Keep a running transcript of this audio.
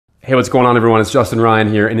Hey, what's going on everyone? It's Justin Ryan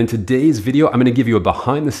here, and in today's video, I'm gonna give you a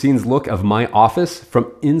behind the scenes look of my office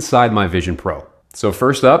from inside my Vision Pro. So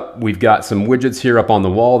first up, we've got some widgets here up on the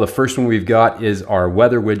wall. The first one we've got is our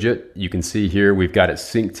weather widget. You can see here, we've got it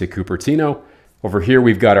synced to Cupertino. Over here,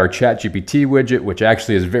 we've got our ChatGPT widget, which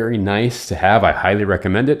actually is very nice to have. I highly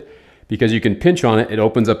recommend it because you can pinch on it. It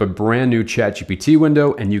opens up a brand new ChatGPT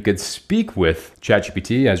window and you could speak with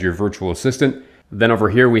ChatGPT as your virtual assistant. Then over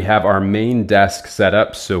here we have our main desk set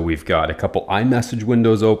up. So we've got a couple iMessage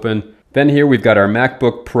windows open. Then here we've got our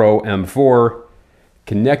MacBook Pro M4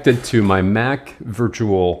 connected to my Mac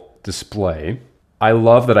virtual display. I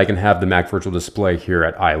love that I can have the Mac virtual display here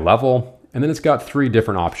at eye level. And then it's got three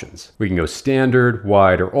different options. We can go standard,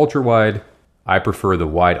 wide, or ultra wide. I prefer the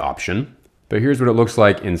wide option, but here's what it looks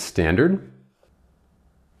like in standard.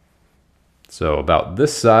 So about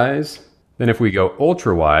this size. Then if we go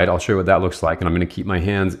ultra wide, I'll show you what that looks like. And I'm gonna keep my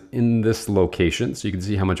hands in this location so you can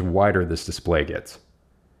see how much wider this display gets.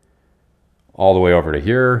 All the way over to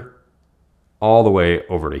here, all the way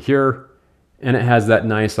over to here. And it has that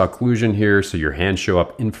nice occlusion here so your hands show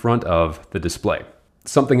up in front of the display.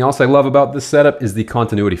 Something else I love about this setup is the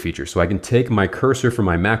continuity feature. So I can take my cursor from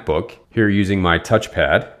my MacBook here using my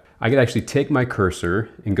touchpad. I could actually take my cursor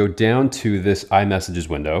and go down to this iMessages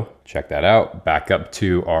window. Check that out. Back up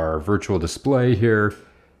to our virtual display here.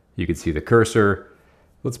 You can see the cursor.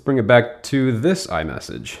 Let's bring it back to this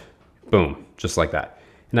iMessage. Boom, just like that.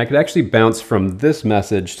 And I could actually bounce from this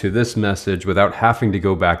message to this message without having to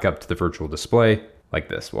go back up to the virtual display like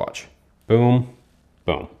this. Watch. Boom,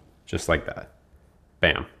 boom, just like that.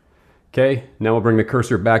 Bam. Okay, now we'll bring the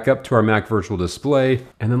cursor back up to our Mac virtual display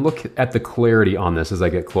and then look at the clarity on this as I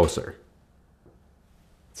get closer.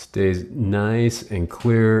 It stays nice and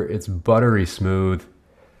clear. It's buttery smooth.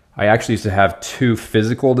 I actually used to have two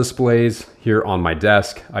physical displays here on my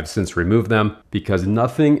desk. I've since removed them because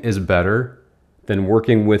nothing is better than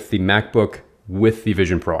working with the MacBook with the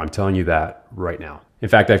Vision Pro. I'm telling you that right now. In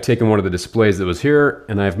fact, I've taken one of the displays that was here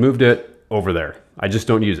and I've moved it over there. I just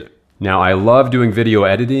don't use it. Now, I love doing video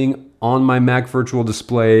editing on my Mac virtual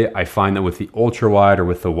display. I find that with the ultra wide or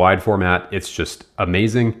with the wide format, it's just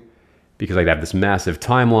amazing because I could have this massive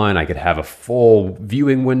timeline. I could have a full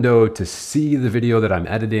viewing window to see the video that I'm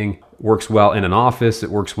editing. It works well in an office. It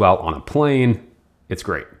works well on a plane. It's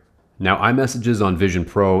great. Now, iMessages on Vision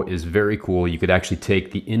Pro is very cool. You could actually take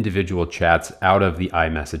the individual chats out of the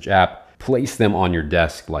iMessage app, place them on your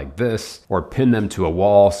desk like this, or pin them to a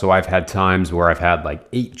wall. So I've had times where I've had like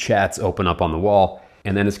 8 chats open up on the wall,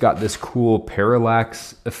 and then it's got this cool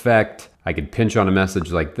parallax effect. I could pinch on a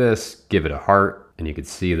message like this, give it a heart, and you could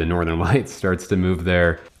see the northern lights starts to move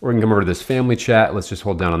there. Or we can come over to this family chat. Let's just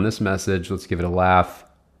hold down on this message. Let's give it a laugh.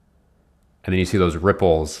 And then you see those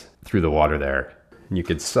ripples through the water there. And you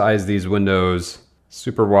could size these windows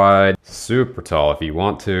super wide, super tall if you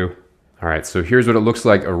want to. All right, so here's what it looks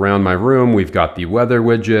like around my room. We've got the weather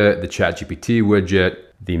widget, the ChatGPT widget,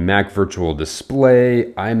 the Mac virtual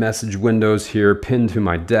display, iMessage windows here pinned to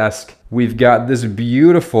my desk. We've got this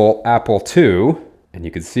beautiful Apple II, and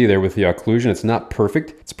you can see there with the occlusion, it's not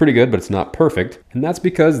perfect. It's pretty good, but it's not perfect. And that's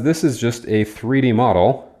because this is just a 3D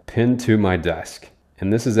model pinned to my desk.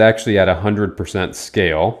 And this is actually at 100%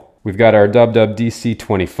 scale. We've got our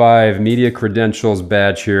WWDC25 media credentials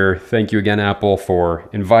badge here. Thank you again, Apple, for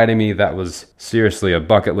inviting me. That was seriously a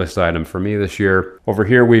bucket list item for me this year. Over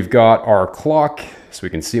here, we've got our clock, so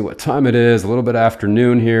we can see what time it is. A little bit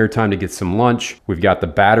afternoon here, time to get some lunch. We've got the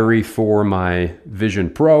battery for my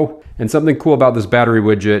Vision Pro. And something cool about this battery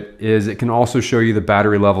widget is it can also show you the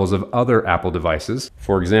battery levels of other Apple devices.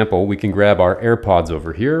 For example, we can grab our AirPods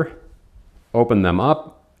over here, open them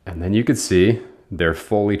up, and then you can see they're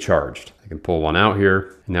fully charged. I can pull one out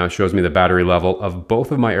here, and now it shows me the battery level of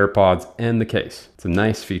both of my AirPods and the case. It's a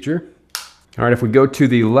nice feature. All right, if we go to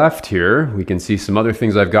the left here, we can see some other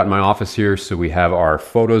things I've got in my office here. So we have our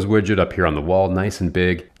photos widget up here on the wall, nice and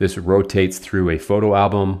big. This rotates through a photo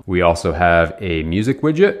album. We also have a music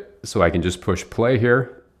widget, so I can just push play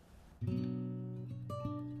here.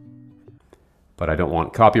 But I don't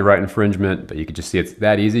want copyright infringement, but you can just see it's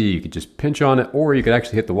that easy. You could just pinch on it, or you could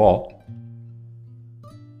actually hit the wall.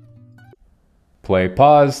 Play,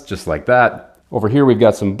 pause, just like that. Over here, we've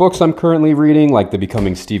got some books I'm currently reading, like The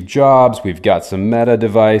Becoming Steve Jobs. We've got some Meta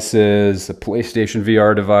devices, a PlayStation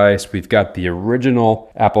VR device. We've got the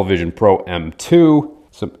original Apple Vision Pro M2,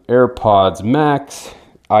 some AirPods Max,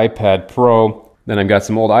 iPad Pro. Then I've got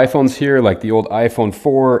some old iPhones here, like the old iPhone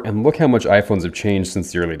 4, and look how much iPhones have changed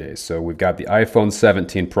since the early days. So we've got the iPhone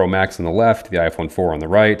 17 Pro Max on the left, the iPhone 4 on the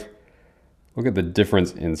right. Look at the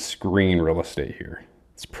difference in screen real estate here.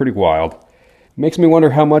 It's pretty wild. Makes me wonder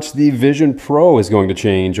how much the Vision Pro is going to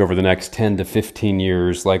change over the next 10 to 15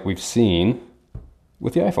 years like we've seen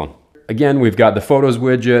with the iPhone. Again, we've got the Photos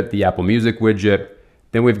widget, the Apple Music widget,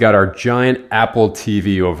 then we've got our giant Apple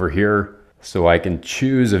TV over here. So I can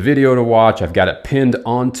choose a video to watch. I've got it pinned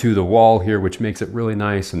onto the wall here, which makes it really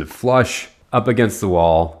nice and flush up against the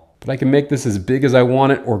wall. But I can make this as big as I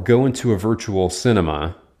want it or go into a virtual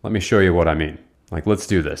cinema. Let me show you what I mean. Like, let's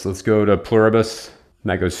do this. Let's go to Pluribus. And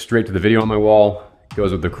that goes straight to the video on my wall. It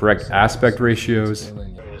goes with the correct aspect ratios.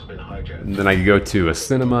 And then I can go to a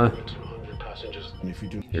cinema.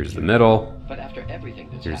 Here's the middle.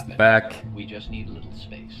 Here's the back.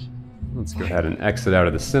 Let's go ahead and exit out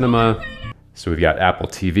of the cinema. So we've got Apple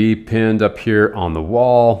TV pinned up here on the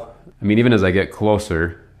wall. I mean, even as I get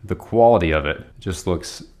closer, the quality of it just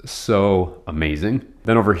looks so amazing.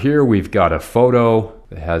 Then over here, we've got a photo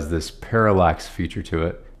that has this parallax feature to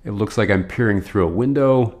it. It looks like I'm peering through a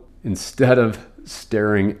window instead of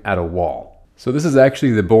staring at a wall. So this is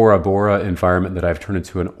actually the Bora Bora environment that I've turned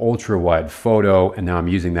into an ultra wide photo, and now I'm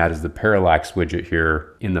using that as the parallax widget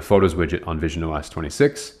here in the Photos widget on visionOS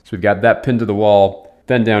 26. So we've got that pinned to the wall.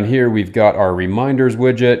 Then down here, we've got our reminders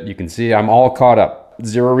widget. You can see I'm all caught up,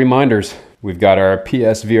 0 reminders. We've got our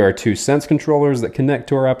PSVR2 Sense controllers that connect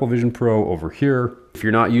to our Apple Vision Pro over here. If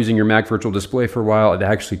you're not using your Mac Virtual Display for a while, it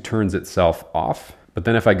actually turns itself off. But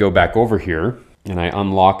then if I go back over here and I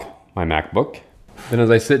unlock my MacBook, then as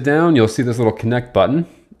I sit down, you'll see this little connect button.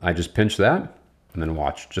 I just pinch that and then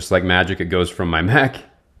watch. Just like magic, it goes from my Mac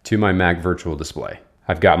to my Mac Virtual Display.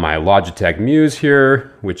 I've got my Logitech Muse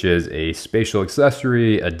here, which is a spatial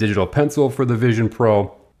accessory, a digital pencil for the Vision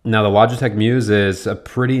Pro. Now the Logitech Muse is a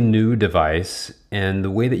pretty new device, and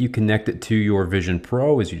the way that you connect it to your Vision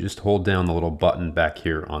Pro is you just hold down the little button back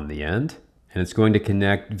here on the end, and it's going to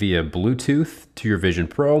connect via Bluetooth to your Vision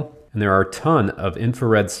Pro. And there are a ton of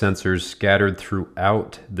infrared sensors scattered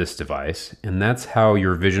throughout this device, and that's how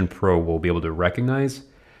your Vision Pro will be able to recognize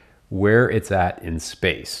where it's at in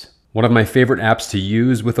space. One of my favorite apps to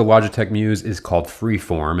use with the Logitech Muse is called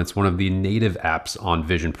Freeform. It's one of the native apps on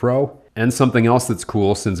Vision Pro. And something else that's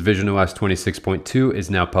cool, since visionOS 26.2 is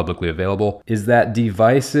now publicly available, is that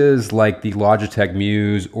devices like the Logitech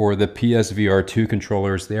Muse or the PSVR2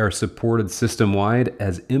 controllers, they are supported system-wide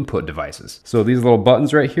as input devices. So these little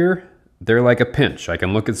buttons right here, they're like a pinch. I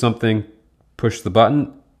can look at something, push the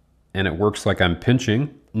button, and it works like I'm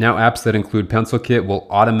pinching. Now apps that include PencilKit will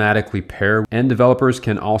automatically pair, and developers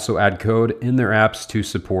can also add code in their apps to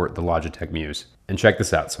support the Logitech Muse. And check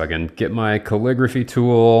this out. So I can get my calligraphy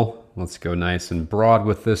tool. Let's go nice and broad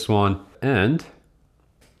with this one, and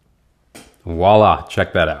voila,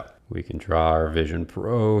 check that out. We can draw our Vision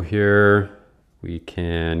Pro here. We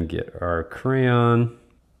can get our crayon,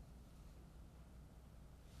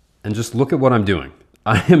 and just look at what I'm doing.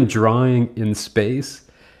 I am drawing in space,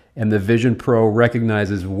 and the Vision Pro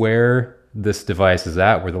recognizes where this device is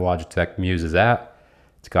at, where the Logitech Muse is at.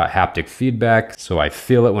 It's got haptic feedback, so I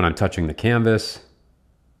feel it when I'm touching the canvas.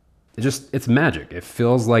 It's magic. It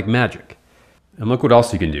feels like magic. And look what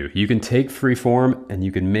else you can do. You can take Freeform and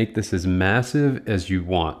you can make this as massive as you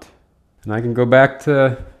want. And I can go back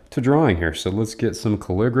to drawing here. So let's get some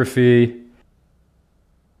calligraphy.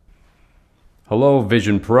 Hello,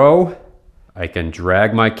 Vision Pro. I can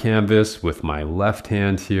drag my canvas with my left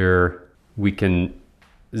hand here. We can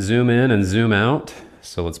zoom in and zoom out.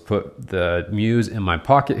 So let's put the Muse in my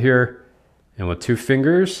pocket here. And with 2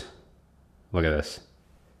 fingers, look at this.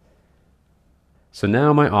 So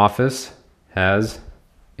now my office has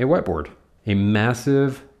a whiteboard, a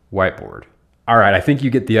massive whiteboard. All right, I think you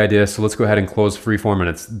get the idea. So let's go ahead and close Freeform, and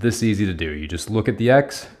it's this easy to do. You just look at the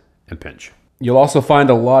X and pinch. You'll also find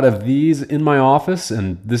a lot of these in my office,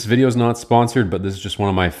 and this video is not sponsored, but this is just one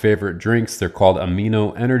of my favorite drinks. They're called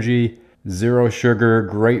Amino Energy, 0 sugar,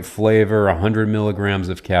 great flavor, 100 milligrams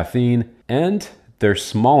of caffeine, and they're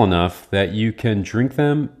small enough that you can drink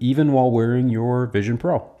them even while wearing your Vision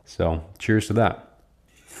Pro. So cheers to that.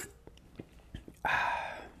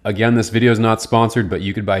 Again, this video is not sponsored, but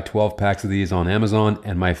you could buy 12 packs of these on Amazon,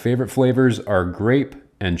 and my favorite flavors are grape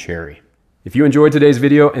and cherry. If you enjoyed today's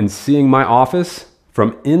video and seeing my office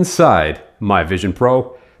from inside my Vision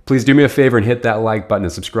Pro, please do me a favor and hit that like button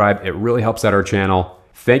and subscribe. It really helps out our channel.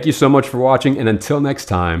 Thank you so much for watching, and until next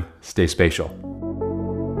time, stay spatial.